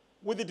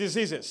with the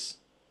diseases.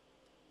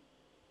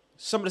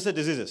 Somebody said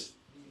diseases.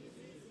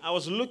 I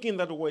was looking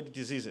at that word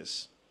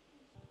diseases.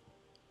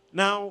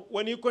 Now,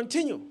 when you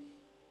continue,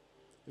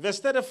 verse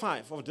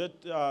 35 of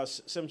that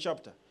same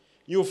chapter,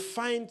 you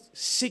find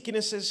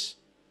sicknesses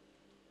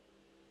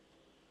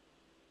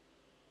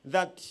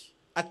that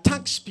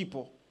attacks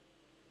people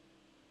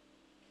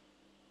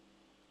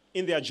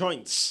in their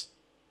joints.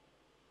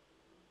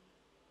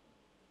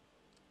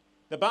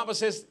 The Bible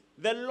says,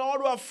 the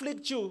Lord will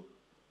afflict you.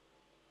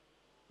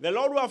 The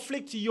Lord will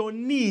afflict your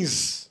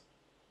knees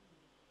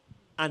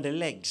and the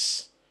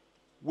legs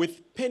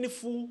with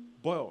painful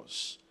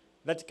boils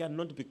that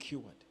cannot be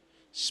cured,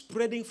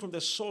 spreading from the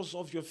soles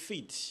of your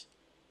feet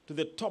to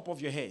the top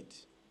of your head.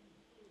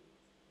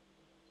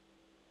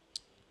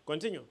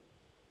 Continue.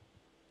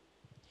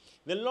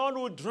 The Lord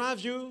will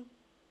drive you,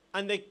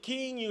 and the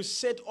king you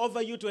set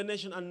over you to a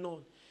nation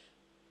unknown,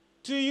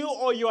 to you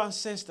or your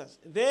ancestors.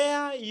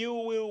 There you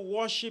will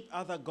worship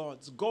other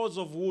gods, gods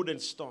of wood and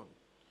stone.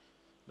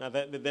 Now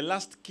the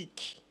last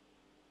kick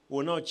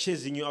will now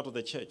chasing you out of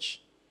the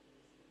church.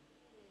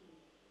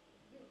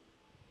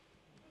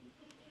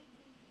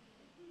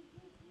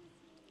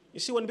 You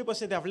see, when people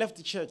say they have left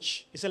the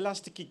church, it's a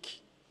last kick.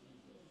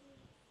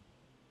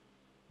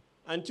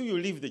 Until you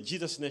leave the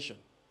Jesus nation.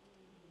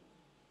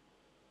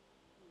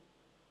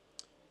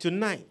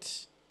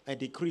 Tonight, I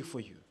decree for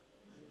you.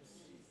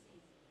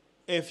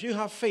 If you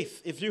have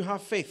faith, if you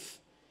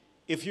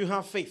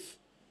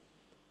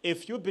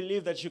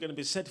believe that you can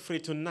be set free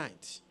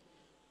tonight,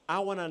 I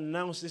want to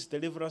announce this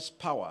deliverance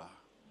power.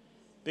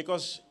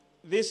 Because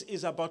this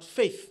is about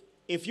faith.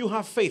 If you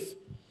have faith,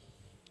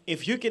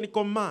 if you can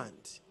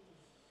command,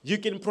 you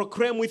can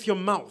proclaim with your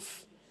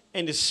mouth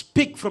and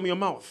speak from your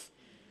mouth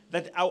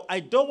that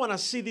I don't want to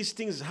see these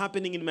things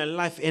happening in my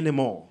life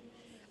anymore.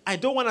 I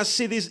don't want to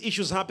see these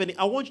issues happening.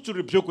 I want you to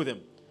rebuke with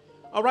them.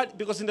 All right?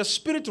 Because in the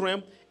spirit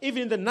realm,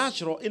 even in the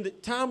natural, in the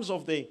terms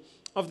of the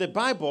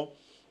Bible,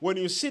 when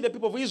you see the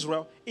people of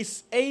Israel,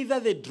 it's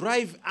either they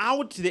drive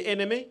out the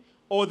enemy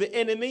or the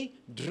enemy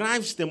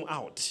drives them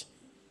out.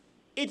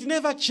 It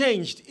never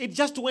changed. It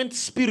just went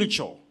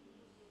spiritual.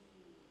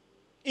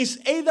 It's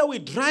either we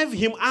drive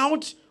him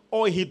out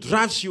or he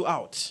drives you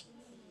out.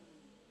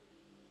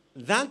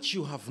 That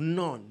you have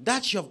known,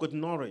 that you have got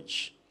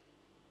knowledge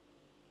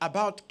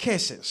about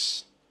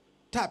cases,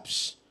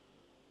 taps,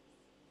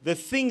 the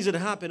things that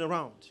happen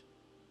around.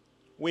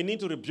 We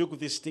need to rebuke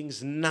these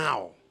things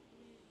now.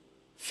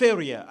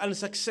 Failure,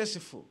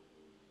 unsuccessful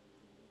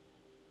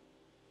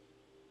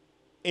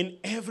in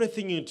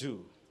everything you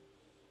do.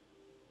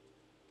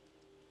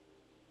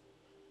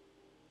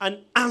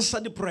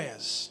 Unanswered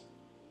prayers.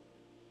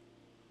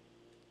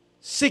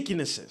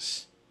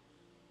 Sicknesses.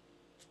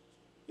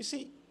 You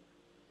see,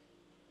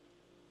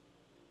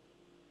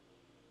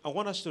 I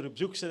want us to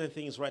rebuke certain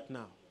things right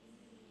now.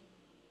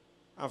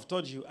 I've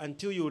told you,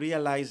 until you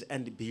realize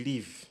and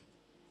believe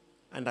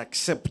and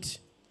accept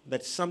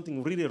that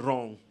something really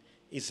wrong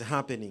is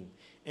happening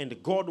and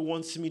God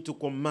wants me to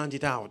command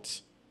it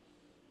out.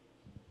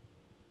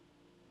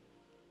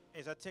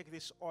 As I take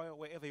this oil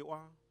wherever you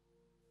are,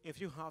 if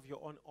you have your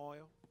own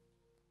oil,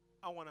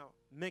 I want to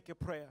make a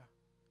prayer.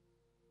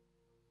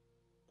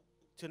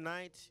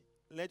 Tonight,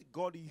 let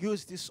God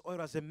use this oil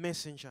as a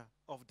messenger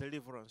of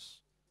deliverance.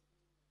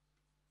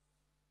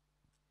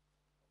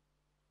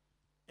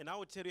 And I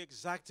will tell you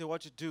exactly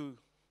what to do,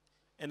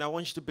 and I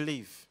want you to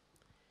believe.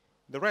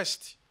 The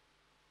rest,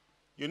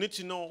 you need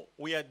to know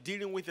we are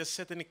dealing with a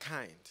certain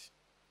kind.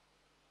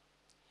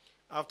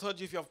 I've told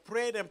you, if you have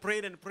prayed and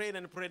prayed and prayed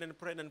and prayed and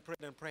prayed and prayed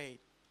and prayed,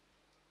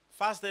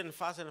 fasted and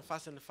fasted and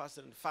fasted and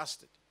fasted and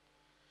fasted,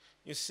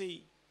 you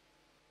see,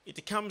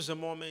 it comes a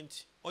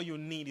moment, all you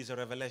need is a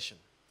revelation.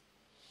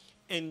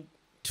 And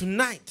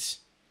tonight,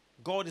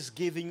 God is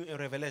giving you a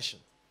revelation.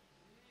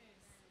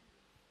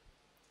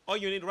 All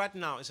you need right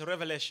now is a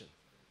revelation.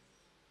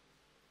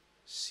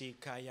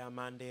 Sikaya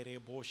mandere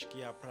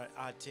boshkia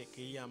praate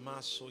ya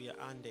maso ya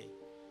ande.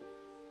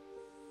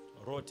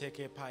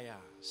 Roteke paya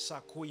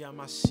sakuya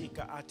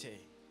masika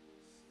ate.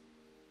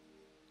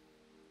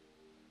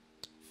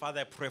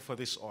 Father, I pray for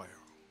this oil.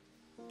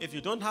 If you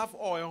don't have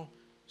oil,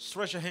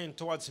 stretch your hand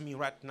towards me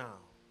right now.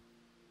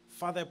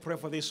 Father, I pray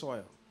for this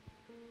oil.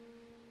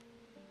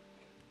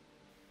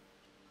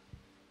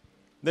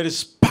 There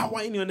is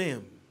power in your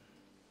name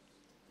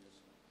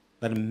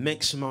that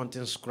makes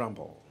mountains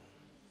crumble.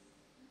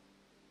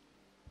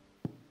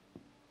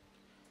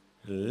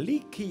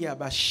 Likia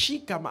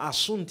bashika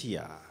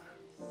maasuntia.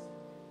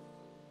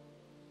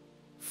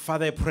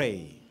 Father, I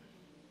pray.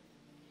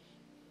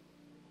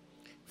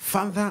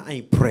 Father,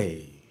 I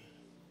pray.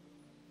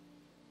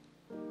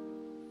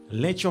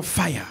 Let your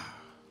fire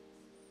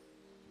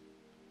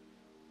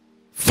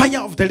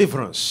of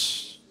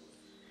deliverance,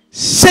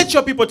 set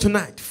your people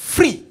tonight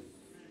free.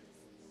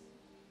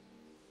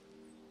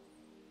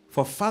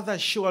 For Father,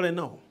 surely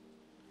know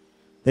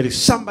there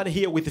is somebody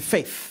here with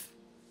faith.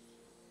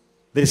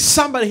 There is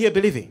somebody here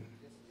believing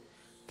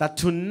that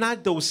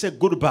tonight they will say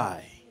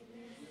goodbye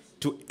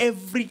to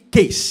every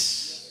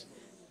case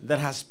that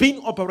has been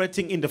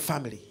operating in the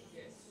family.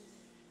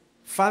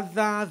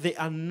 Father, they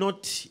are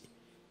not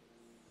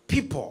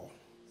people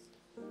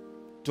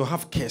to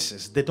have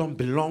cases. They don't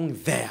belong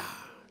there.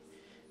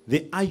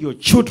 They are your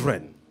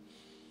children.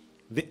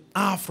 They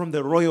are from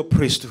the royal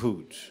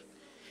priesthood.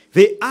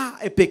 They are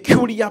a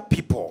peculiar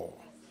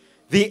people.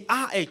 They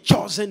are a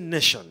chosen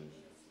nation.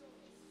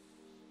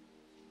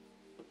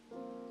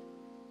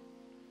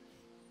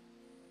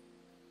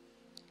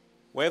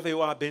 Wherever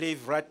you are, I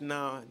believe right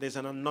now there's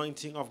an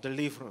anointing of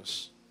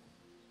deliverance.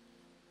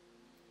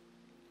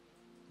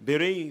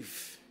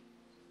 Believe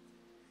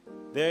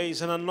there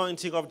is an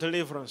anointing of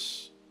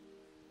deliverance.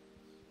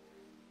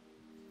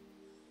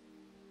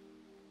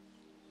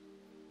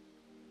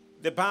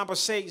 The Bible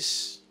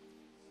says,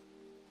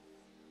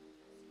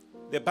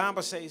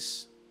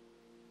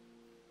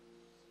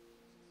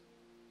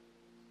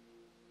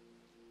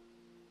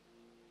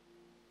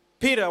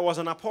 Peter was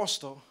an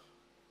apostle.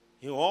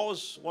 He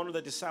was one of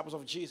the disciples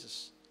of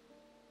Jesus.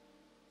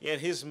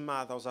 Yet his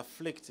mother was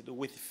afflicted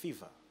with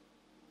fever.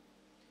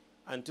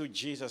 Until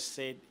Jesus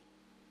said,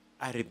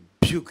 I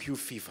rebuke you,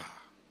 fever.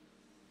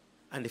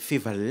 And the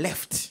fever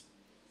left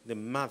the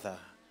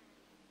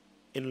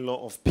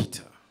mother-in-law of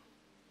Peter.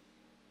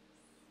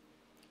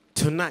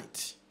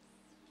 Tonight,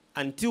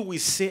 until we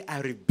say,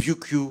 I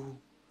rebuke you,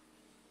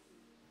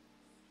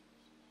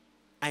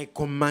 I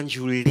command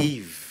you,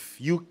 leave.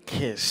 You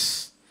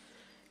curse.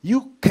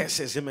 You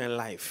curses in my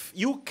life.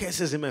 You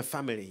curses in my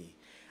family.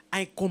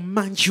 I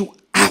command you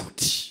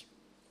out.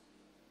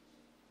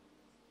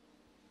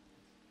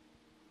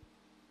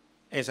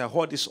 As I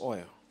hold this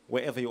oil,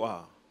 wherever you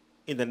are,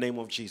 in the name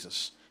of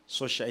Jesus,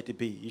 so shall it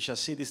be. You shall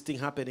see this thing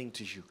happening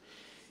to you.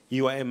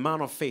 You are a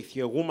man of faith.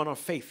 You're a woman of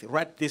faith.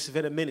 Right this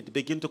very minute,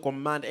 begin to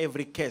command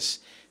every curse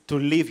to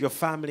leave your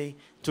family,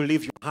 to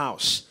leave your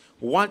house.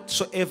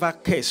 Whatsoever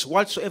curse,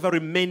 whatsoever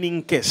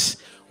remaining curse,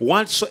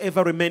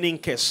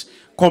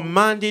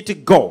 command it to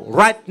go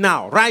right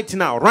now, right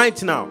now,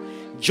 right now.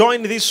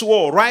 Join this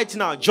war right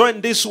now. Join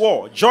this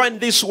war. Join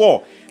this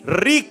war.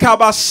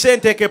 Rikaba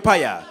sente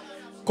kepaya.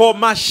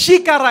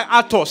 Komashikara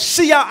ato.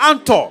 Sia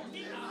anto.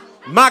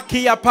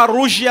 Makia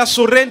parugia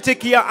surente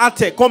kia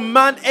ate.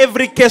 Command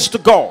every case to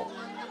go.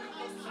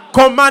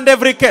 Command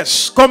every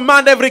case.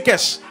 Command every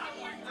case.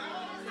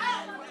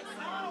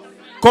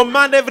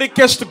 Command every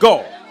case to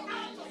go.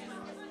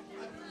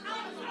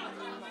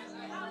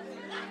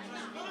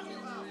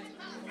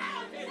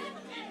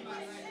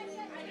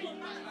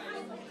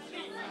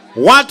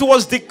 What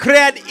was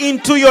declared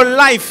into your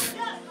life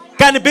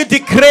can be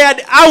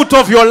declared out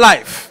of your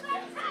life.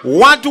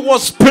 What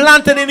was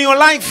planted in your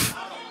life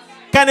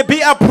can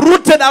be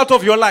uprooted out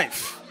of your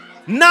life.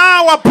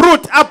 Now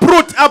uproot,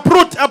 uproot,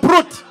 uproot,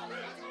 uproot.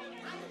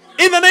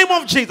 In the name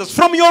of Jesus,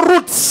 from your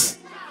roots,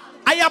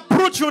 I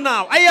uproot you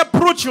now. I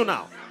uproot you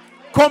now.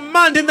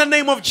 Command in the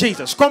name of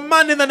Jesus.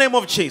 Command in the name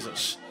of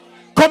Jesus.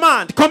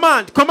 Command,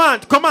 command,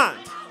 command, command.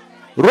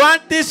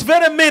 Right this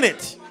very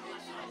minute.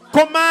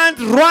 Command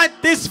right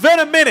this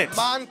very minute.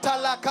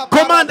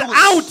 Command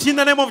out in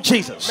the name of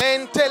Jesus.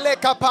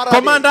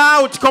 Command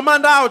out,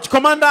 command out,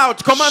 command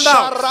out, command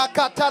out.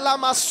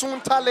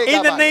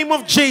 In the name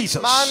of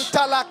Jesus.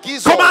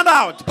 Command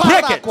out.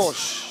 Break it.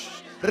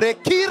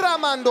 Rekira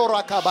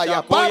mandora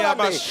kabaya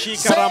parade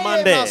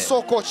sema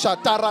soko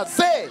chatara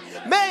se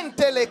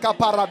mentele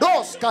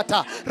kaparados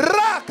kata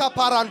raka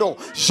parando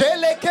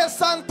jeleke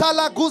santa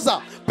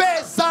laguza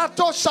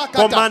pesato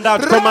shakata. Command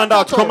out, command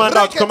out, command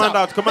out, command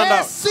out, command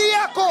out.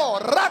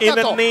 In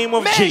the name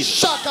of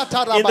Jesus.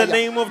 In the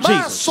name of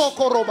Jesus.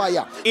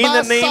 In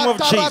the name of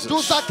Jesus.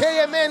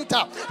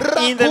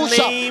 In the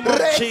name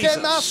of Jesus.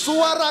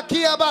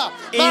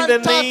 In the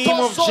name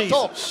of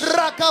Jesus.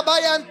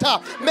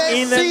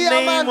 In the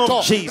name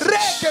of Jesus.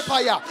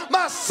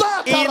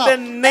 In the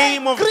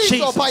name of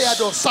Jesus.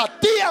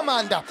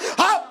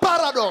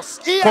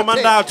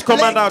 Command out,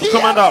 command out,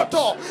 command out.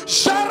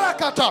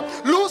 Sharakata,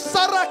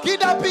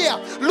 Lusarakida Pia,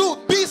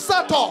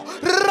 Lubisato,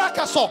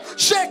 Rakaso,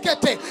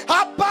 Shekete,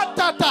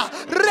 Apatata,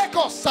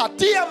 Rekosa,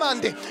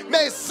 Tiamandi,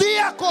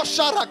 Mesia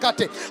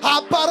Kosharakate,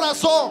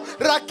 Aparaso,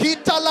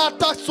 Rakita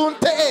Lata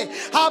Sunte,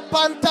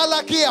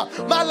 Apantalakia,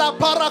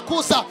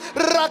 Malaparakusa,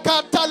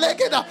 Rakata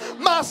Legeda,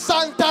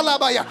 Masanta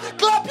Labaya.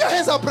 Clap your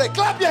hands and pray,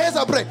 clap your hands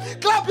and pray,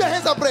 clap your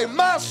hands and pray.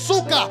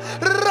 Masuka,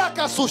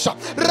 Rakasusha,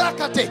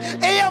 Rakate,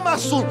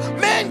 Eyamasu,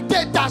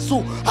 Mente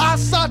Dasu,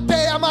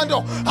 Asate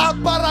Amando,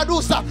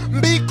 Aparadusa,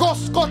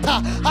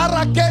 Mbikoskota,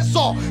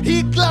 Arakeso,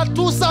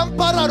 Hiklatusa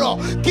Amparado,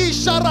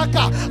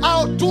 Kisharaka,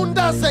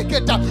 Autunda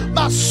Seketa,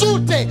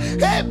 Masute,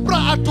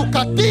 Ebra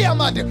Atukatia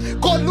Made,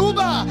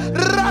 Koluba,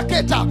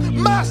 Raketa,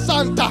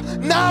 Masanta,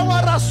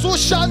 Nawara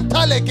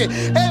Sushantaleke,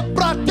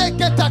 Ebra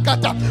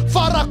Teketakata,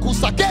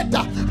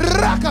 Farakusaketa,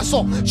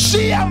 Rakaso,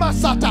 Shia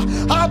Masata,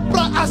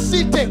 Abra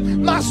Asite,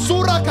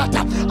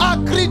 Masurakata,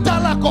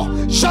 Akritalako,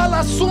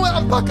 Shalasu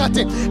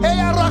Ampakate,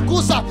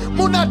 Earakusa,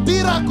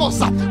 Munadira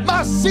Kosa,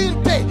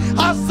 Masinte,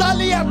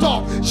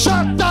 Azaliato,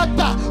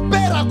 Shatata,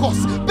 Berakos,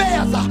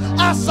 Beaza,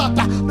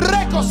 Asata,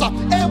 Rekosa,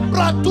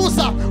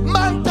 Embratusa,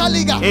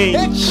 Mantaliga.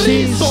 In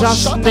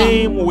Jesus'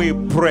 name we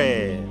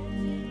pray.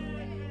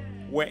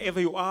 Wherever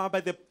you are,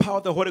 by the power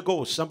of the Holy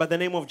Ghost and by the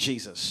name of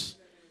Jesus,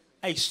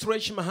 I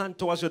stretch my hand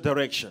towards your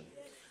direction.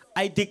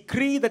 I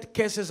decree that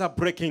cases are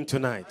breaking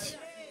tonight.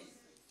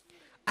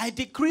 I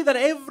decree that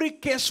every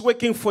case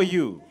working for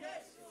you,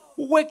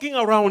 working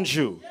around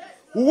you,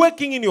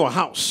 working in your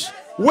house,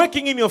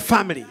 working in your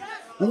family,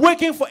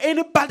 working for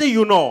anybody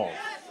you know,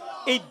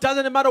 it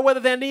doesn't matter whether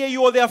they're near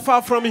you or they're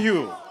far from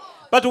you,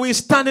 but we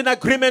stand in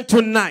agreement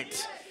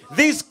tonight.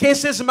 These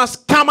cases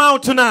must come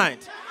out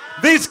tonight.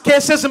 These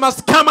cases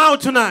must come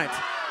out tonight.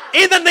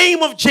 In the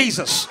name of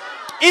Jesus.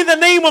 In the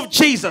name of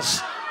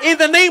Jesus. In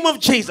the name of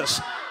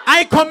Jesus.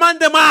 I command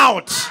them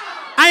out.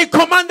 I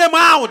command them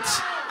out.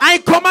 I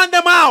command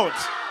them out.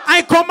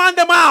 I command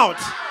them out.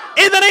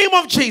 In the name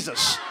of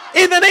Jesus.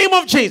 In the name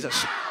of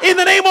Jesus. In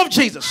the name of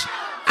Jesus.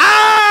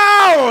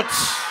 Out.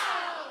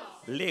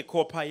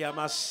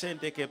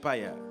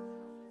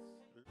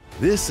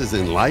 This is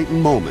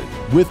Enlightened Moment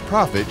with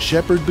Prophet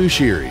Shepherd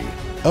Bushiri,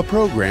 a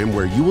program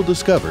where you will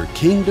discover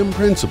kingdom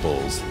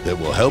principles that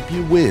will help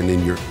you win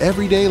in your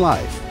everyday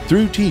life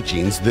through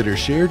teachings that are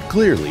shared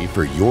clearly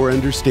for your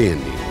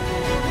understanding.